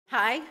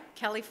Hi,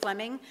 Kelli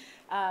Fleming,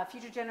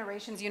 Future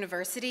Generations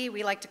University.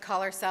 We like to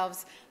call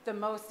ourselves the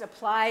most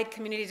applied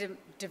community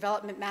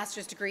development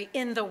master's degree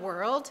in the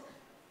world.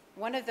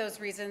 One of those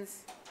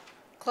reasons,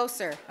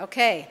 closer,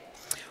 okay.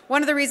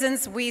 One of the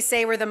reasons we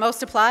say we're the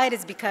most applied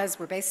is because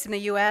we're based in the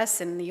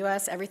US, and in the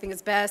US everything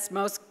is best,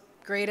 most,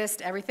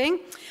 greatest, everything.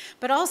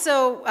 But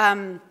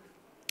also,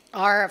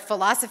 our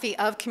philosophy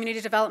of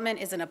community development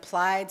is an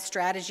applied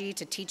strategy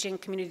to teaching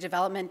community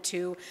development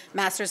to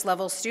master's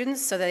level students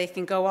so that they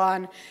can go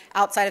on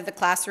outside of the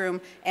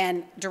classroom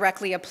and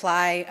directly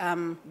apply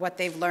what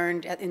they've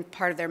learned in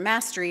part of their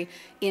mastery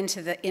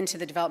into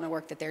the development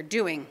work that they're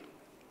doing.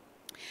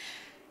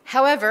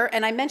 However,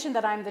 and I mentioned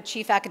that I'm the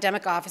chief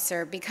academic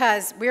officer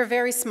because we're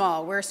very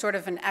small. We're sort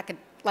of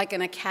like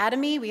an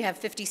academy. We have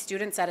 50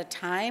 students at a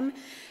time.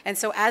 And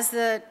so as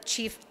the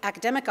chief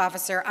academic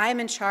officer,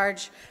 I'm in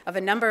charge of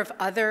a number of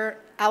other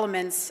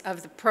elements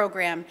of the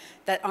program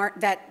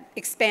that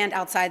expand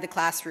outside the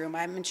classroom.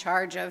 I'm in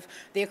charge of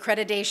the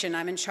accreditation.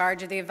 I'm in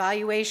charge of the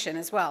evaluation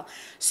as well.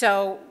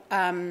 So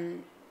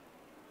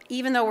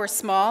even though we're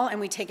small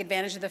and we take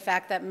advantage of the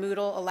fact that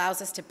Moodle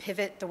allows us to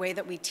pivot the way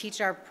that we teach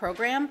our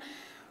program,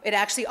 it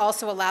actually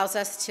also allows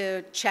us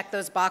to check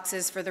those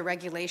boxes for the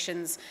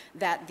regulations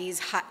that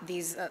these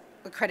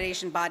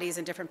accreditation bodies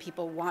and different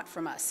people want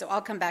from us. So I'll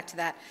come back to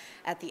that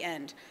at the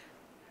end.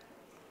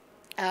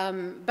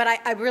 But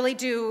I really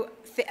do,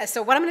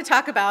 so what I'm going to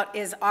talk about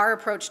is our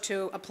approach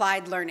to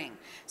applied learning.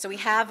 So we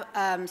have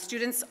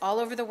students all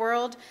over the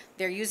world.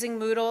 They're using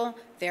Moodle.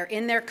 They're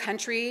in their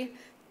country.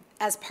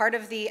 As part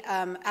of the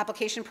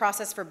application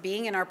process for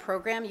being in our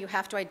program, you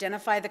have to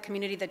identify the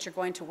community that you're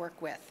going to work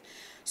with.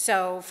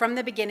 So from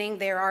the beginning,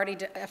 they're already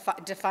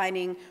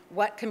defining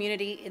what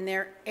community in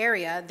their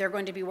area they're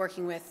going to be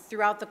working with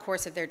throughout the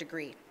course of their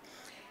degree.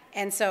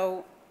 And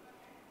so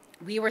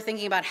we were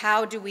thinking about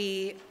how do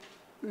we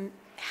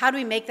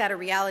make that a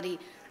reality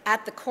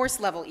at the course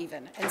level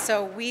even. And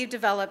so we've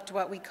developed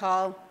what we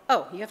call,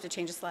 oh, you have to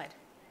change the slide.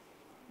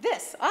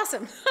 This,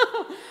 awesome.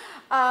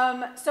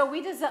 So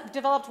we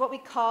developed what we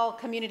call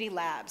community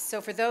labs.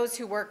 So for those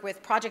who work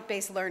with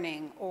project-based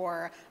learning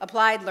or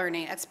applied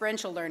learning,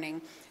 experiential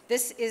learning,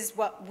 this is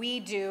what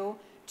we do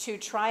to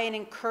try and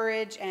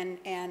encourage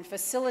and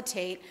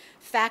facilitate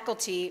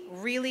faculty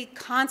really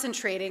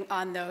concentrating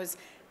on those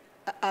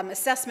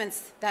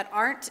assessments that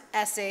aren't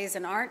essays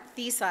and aren't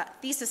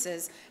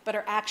theses, but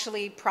are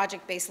actually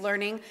project-based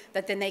learning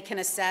that then they can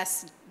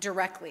assess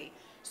directly.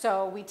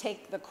 So we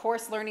take the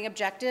course learning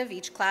objective.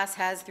 Each class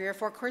has 3 or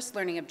 4 course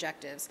learning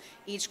objectives.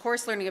 Each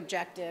course learning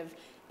objective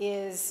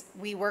is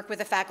we work with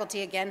the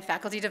faculty, again,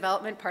 faculty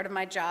development, part of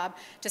my job,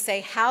 to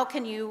say how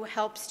can you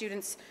help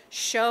students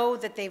show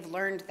that they've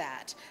learned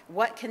that?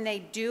 What can they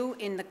do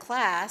in the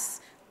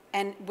class?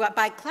 And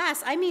by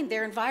class, I mean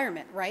their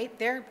environment, right?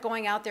 They're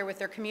going out there with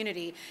their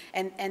community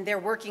and they're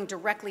working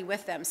directly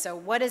with them. So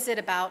what is it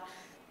about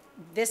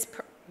this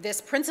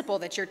principle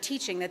that you're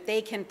teaching that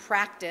they can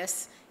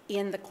practice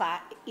in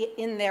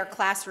their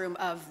classroom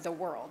of the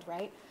world,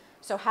 right?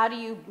 So how do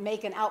you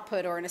make an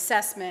output or an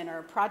assessment or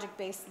a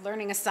project-based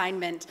learning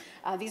assignment?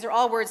 These are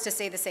all words to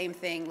say the same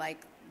thing, like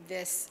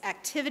this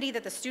activity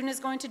that the student is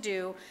going to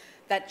do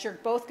that you're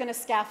both going to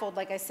scaffold,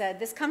 like I said.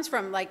 This comes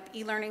from like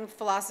e-learning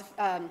philosophy,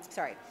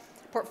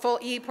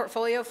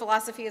 portfolio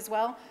philosophy as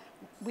well.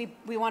 We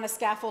want to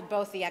scaffold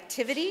both the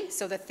activity,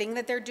 so the thing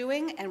that they're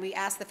doing, and we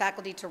ask the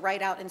faculty to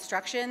write out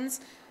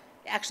instructions.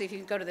 Actually, if you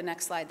could go to the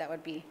next slide, that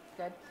would be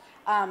good.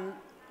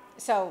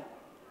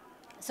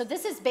 So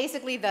this is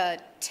basically the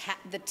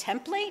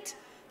template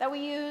that we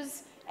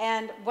use,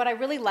 and what I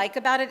really like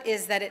about it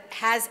is that it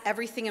has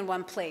everything in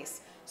one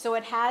place. So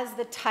it has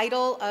the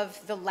title of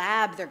the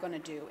lab they're going to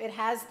do. It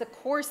has the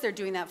course they're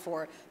doing that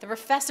for, the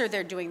professor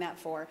they're doing that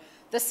for,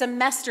 the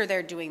semester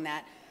they're doing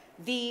that,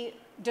 the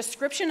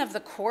description of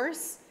the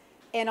course,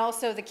 and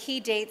also the key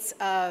dates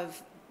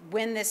of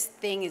when this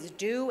thing is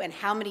due and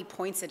how many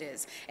points it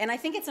is. And I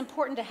think it's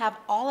important to have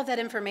all of that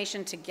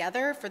information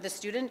together for the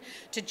student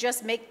to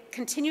just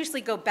continuously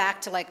go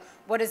back to like,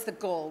 what is the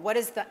goal? What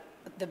is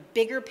the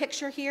bigger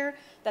picture here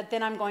that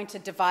then I'm going to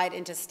divide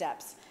into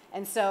steps?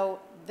 And so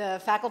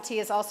the faculty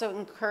is also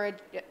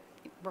encouraged,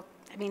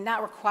 I mean,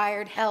 not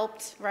required,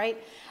 helped, right?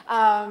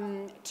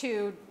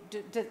 To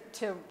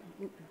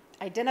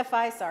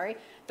identify,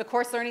 the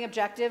course learning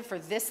objective for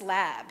this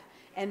lab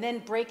and then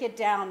break it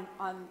down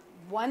on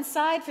one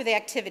side for the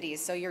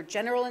activities, so your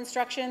general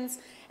instructions,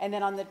 and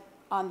then on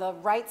the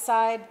right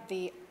side,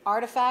 the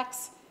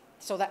artifacts,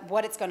 so that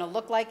what it's going to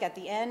look like at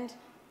the end,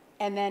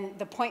 and then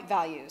the point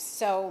values.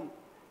 So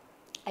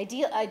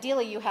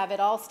ideally you have it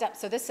all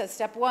steps, so this says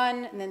step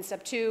 1, and then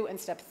step 2, and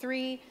step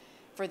 3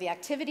 for the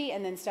activity,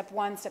 and then step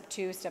 1, step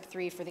 2, step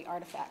 3 for the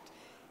artifact.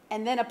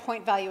 And then a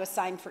point value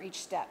assigned for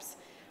each steps.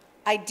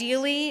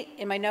 Ideally,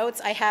 in my notes,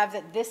 I have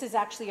that this is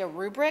actually a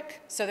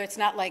rubric, so that it's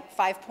not like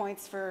 5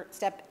 points for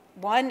step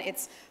 1,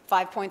 it's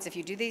 5 points if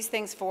you do these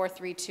things, 4,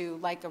 3, 2,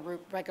 like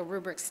a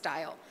rubric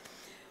style.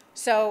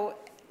 So,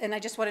 and I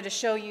just wanted to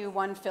show you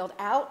one filled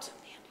out.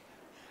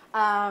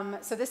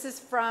 So this is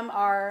from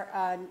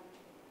our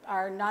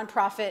our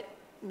nonprofit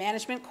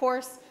management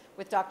course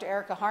with Dr.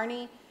 Erica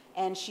Harney,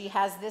 and she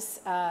has this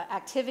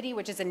activity,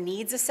 which is a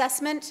needs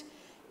assessment,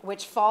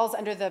 which falls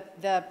under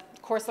the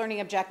course learning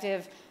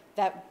objective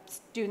that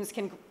students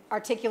can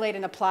articulate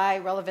and apply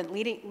relevant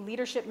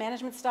leadership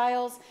management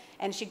styles.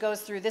 And she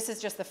goes through, this is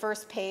just the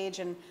first page,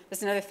 and this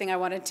is another thing I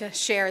wanted to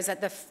share, is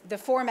that the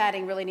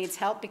formatting really needs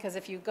help, because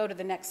if you go to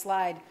the next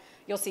slide,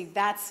 you'll see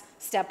that's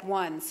step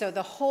one. So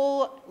the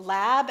whole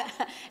lab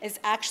is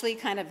actually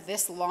kind of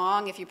this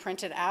long if you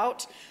print it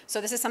out. So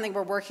this is something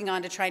we're working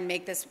on to try and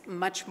make this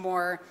much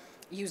more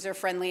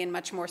user-friendly and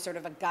much more sort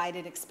of a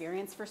guided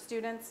experience for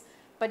students.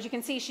 But you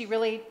can see she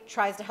really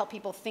tries to help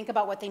people think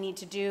about what they need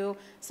to do,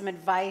 some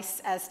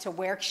advice as to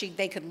where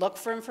they could look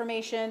for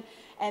information,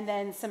 and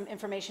then some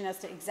information as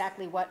to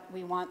exactly what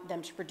we want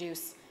them to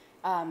produce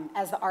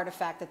as the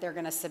artifact that they're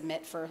going to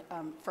submit for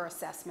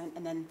assessment.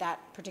 And then that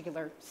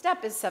particular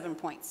step is 7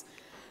 points.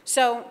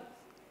 So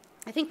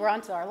I think we're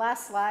on to our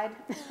last slide.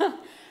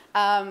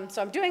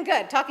 So I'm doing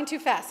good, talking too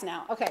fast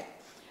now. Okay,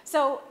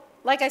 so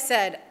like I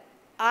said,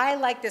 I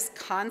like this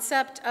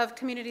concept of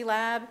community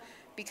lab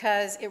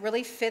because it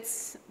really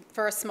fits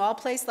for a small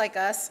place like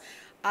us.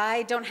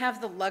 I don't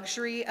have the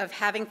luxury of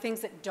having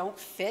things that don't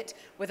fit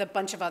with a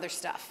bunch of other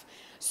stuff.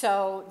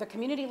 So the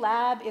community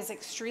lab is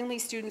extremely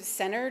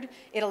student-centered.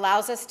 It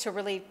allows us to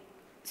really,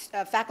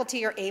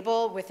 faculty are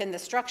able within the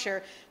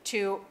structure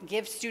to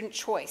give student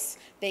choice.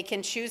 They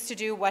can choose to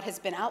do what has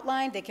been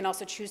outlined. They can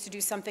also choose to do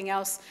something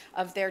else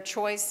of their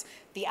choice.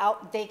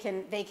 They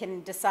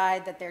can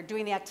decide that they're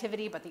doing the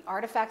activity, but the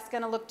artifact's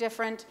gonna look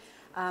different.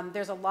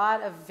 There's a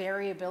lot of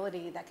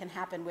variability that can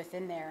happen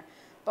within there.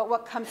 But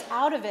what comes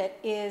out of it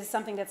is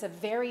something that's a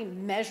very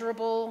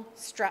measurable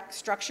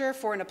structure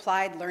for an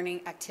applied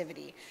learning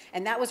activity.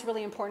 And that was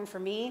really important for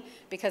me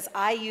because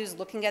I use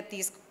looking at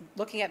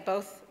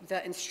both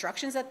the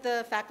instructions that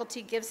the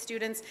faculty gives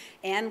students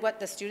and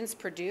what the students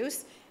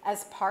produce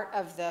as part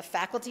of the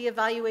faculty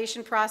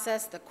evaluation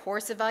process, the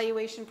course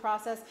evaluation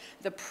process,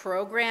 the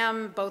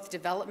program, both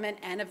development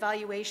and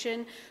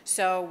evaluation.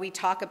 So we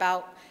talk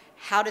about,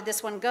 how did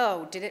this one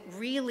go? Did it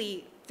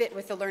really fit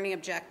with the learning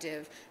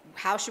objective?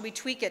 How should we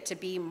tweak it to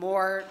be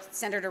more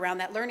centered around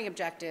that learning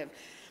objective?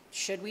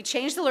 Should we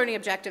change the learning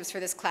objectives for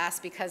this class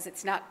because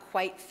it's not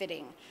quite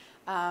fitting?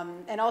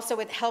 And also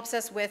it helps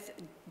us with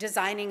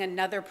designing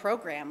another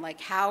program,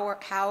 like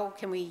how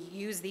can we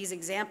use these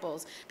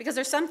examples? Because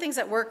there's some things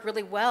that work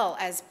really well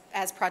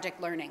as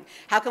project learning.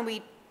 How can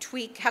we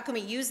tweak, how can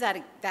we use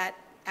that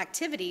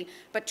activity,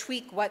 but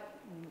tweak what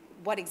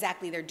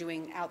exactly they're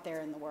doing out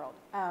there in the world?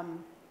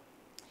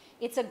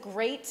 It's a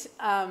great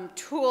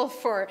tool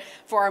for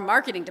our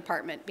marketing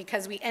department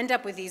because we end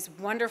up with these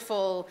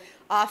wonderful,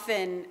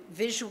 often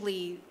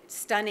visually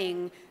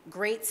stunning,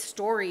 great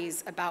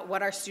stories about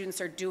what our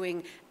students are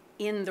doing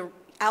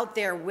out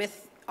there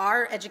with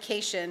our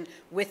education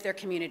with their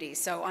community.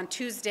 So on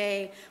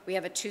Tuesday, we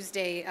have a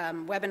Tuesday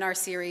webinar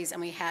series,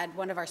 and we had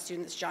one of our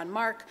students, John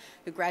Mark,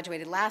 who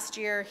graduated last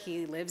year.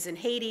 He lives in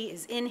Haiti,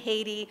 is in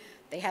Haiti.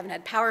 They haven't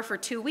had power for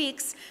 2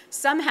 weeks.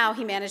 Somehow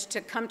he managed to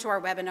come to our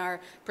webinar,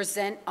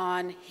 present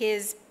on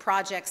his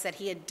projects that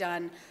he had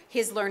done,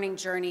 his learning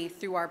journey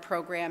through our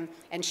program,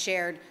 and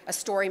shared a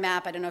story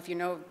map. I don't know if you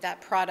know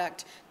that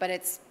product, but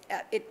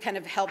it kind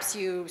of helps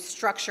you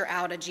structure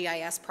out a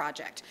GIS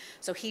project.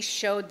 So he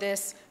showed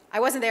this. I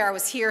wasn't there, I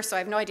was here, so I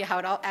have no idea how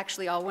it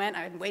actually all went.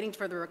 I've been waiting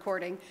for the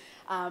recording.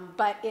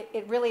 But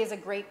it really is a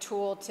great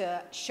tool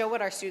to show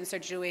what our students are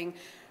doing.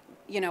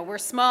 You know, we're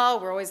small,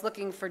 we're always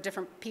looking for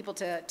different people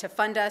to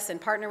fund us and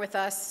partner with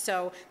us.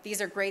 So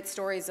these are great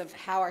stories of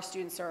how our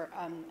students are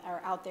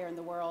out there in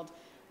the world,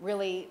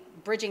 really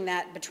bridging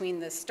that between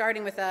the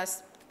starting with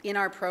us in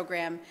our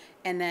program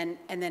and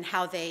then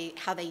how they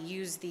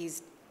use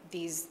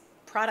these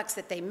products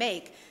that they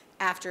make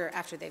after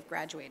they've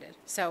graduated.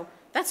 So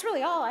that's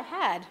really all I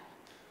had.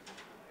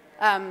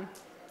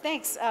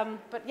 Thanks,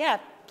 but yeah,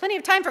 plenty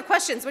of time for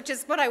questions, which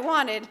is what I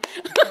wanted.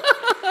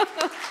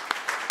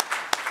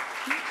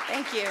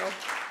 Thank you.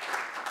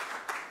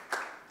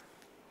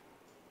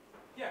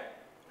 Yeah,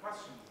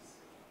 questions?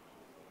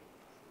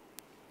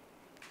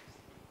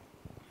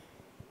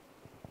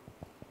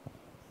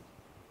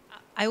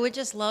 I would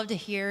just love to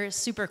hear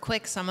super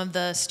quick some of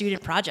the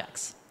student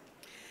projects.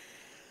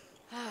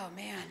 Oh,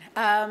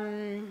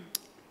 man.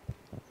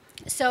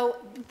 So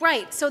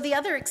the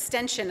other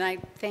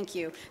extension, thank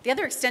you. The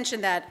other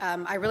extension that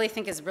I really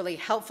think is really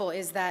helpful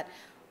is that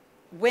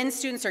when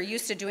students are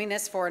used to doing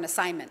this for an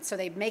assignment, so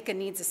they make a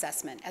needs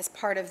assessment as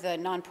part of the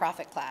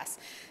nonprofit class,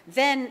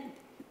 then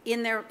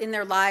in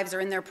their lives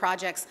or in their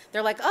projects,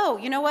 they're like, oh,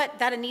 you know what,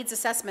 that a needs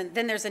assessment,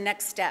 then there's a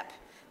next step.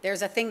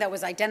 There's a thing that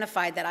was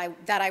identified that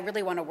I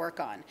really want to work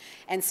on.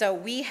 And so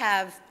we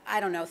have, I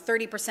don't know,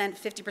 30%,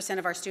 50%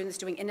 of our students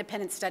doing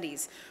independent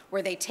studies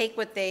where they take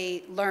what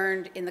they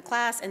learned in the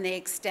class and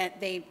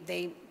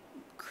they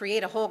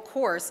create a whole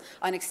course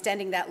on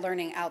extending that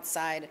learning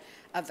outside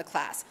of the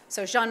class.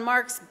 So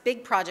Jean-Marc's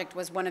big project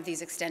was one of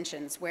these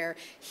extensions where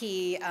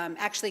he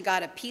actually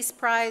got a Peace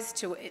Prize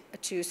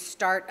to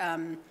start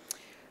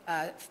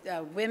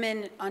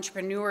women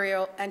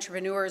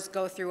entrepreneurs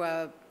go through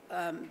a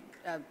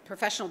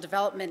professional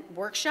development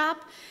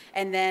workshop,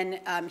 and then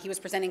he was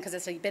presenting, because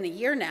it's been a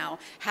year now,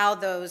 how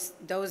those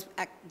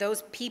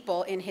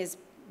people in his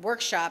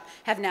workshop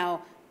have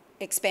now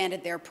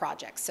expanded their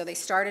projects. So they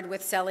started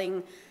with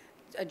selling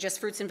just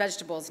fruits and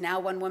vegetables. Now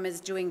one woman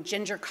is doing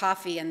ginger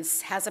coffee and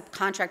has a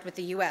contract with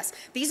the US.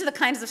 These are the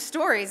kinds of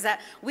stories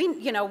that we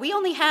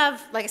only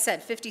have, like I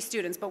said, 50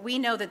 students, but we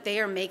know that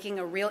they are making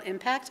a real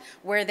impact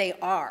where they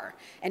are.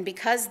 And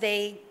because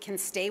they can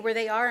stay where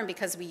they are, and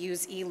because we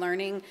use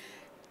e-learning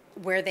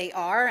where they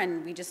are,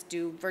 and we just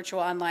do virtual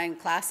online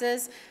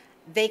classes,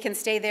 they can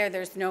stay there.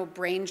 There's no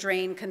brain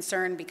drain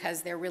concern,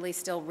 because they're really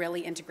still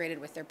really integrated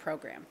with their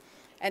program.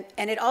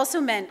 And it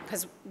also meant,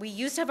 because we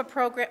used to have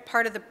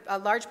a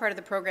large part of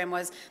the program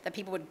was that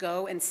people would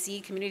go and see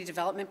community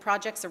development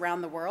projects around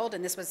the world,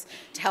 and this was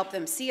to help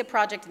them see a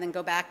project and then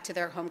go back to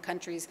their home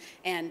countries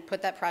and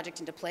put that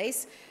project into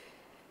place.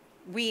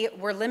 We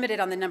were limited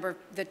on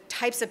the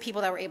types of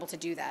people that were able to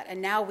do that.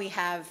 And now we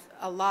have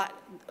a lot,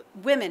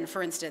 women,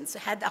 for instance,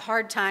 had a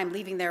hard time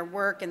leaving their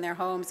work and their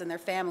homes and their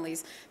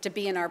families to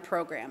be in our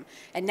program.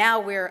 And now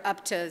we're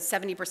up to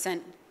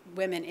 70%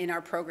 women in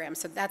our program.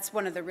 So that's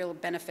one of the real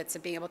benefits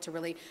of being able to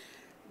really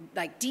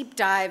deep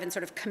dive and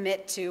sort of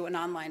commit to an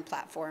online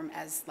platform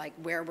as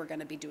where we're going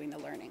to be doing the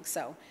learning.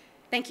 So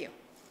thank you.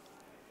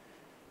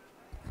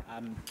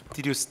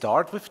 Did you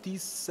start with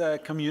these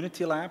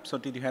community labs, or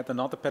did you have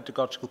another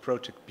pedagogical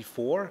project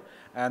before?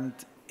 And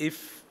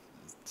if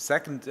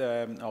second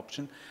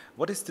option,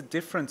 what is the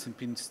difference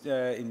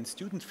in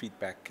student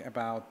feedback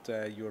about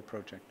your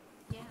project?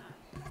 Yeah,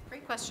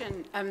 great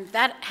question.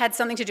 That had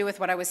something to do with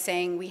what I was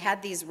saying. We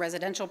had these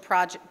residential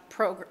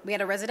we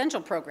had a residential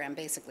program,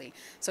 basically.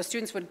 So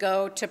students would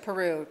go to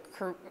Peru,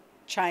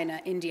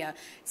 China, India,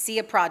 see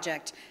a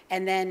project,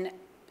 and then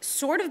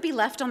sort of be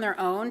left on their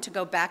own to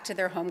go back to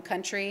their home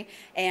country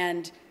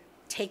and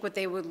take what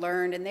they would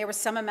learn. And there was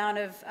some amount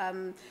of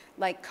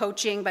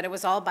coaching, but it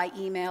was all by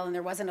email, and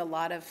there wasn't a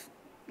lot of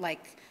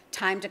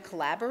time to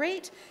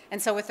collaborate.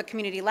 And so with the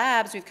community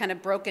labs, we've kind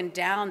of broken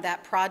down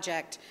that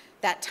project,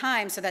 that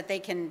time, so that they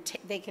can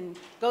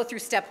go through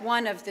step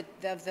one of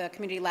the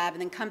community lab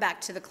and then come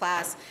back to the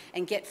class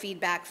and get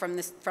feedback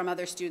from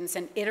other students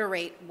and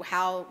iterate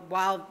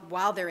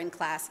while they're in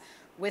class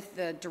with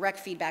the direct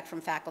feedback from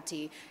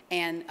faculty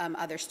and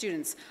other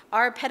students.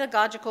 Our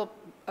pedagogical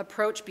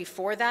approach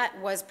before that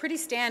was pretty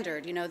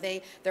standard.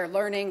 They're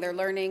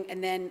learning,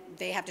 and then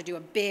they have to do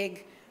a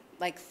big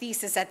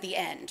thesis at the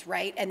end,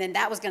 right? And then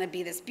that was going to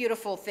be this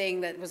beautiful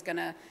thing that was going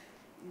to,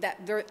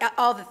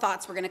 all the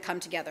thoughts were going to come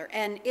together.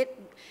 And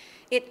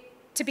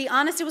to be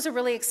honest, it was a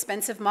really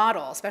expensive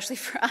model, especially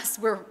for us.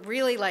 We're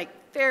really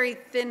very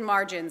thin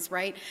margins,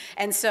 right?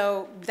 And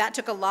so that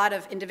took a lot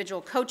of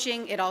individual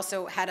coaching. It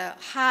also had a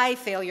high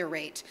failure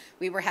rate.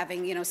 We were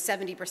having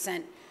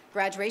 70%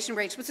 graduation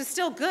rates, which is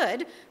still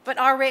good, but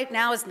our rate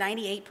now is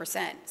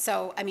 98%.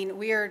 So I mean,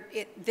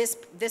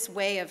 this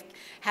way of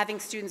having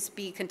students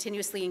be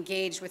continuously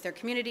engaged with their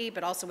community,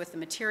 but also with the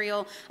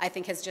material, I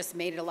think has just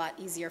made it a lot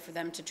easier for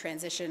them to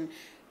transition,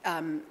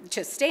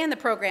 to stay in the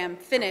program,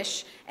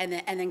 finish, and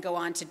then go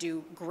on to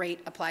do great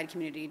applied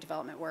community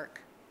development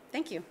work.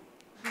 Thank you.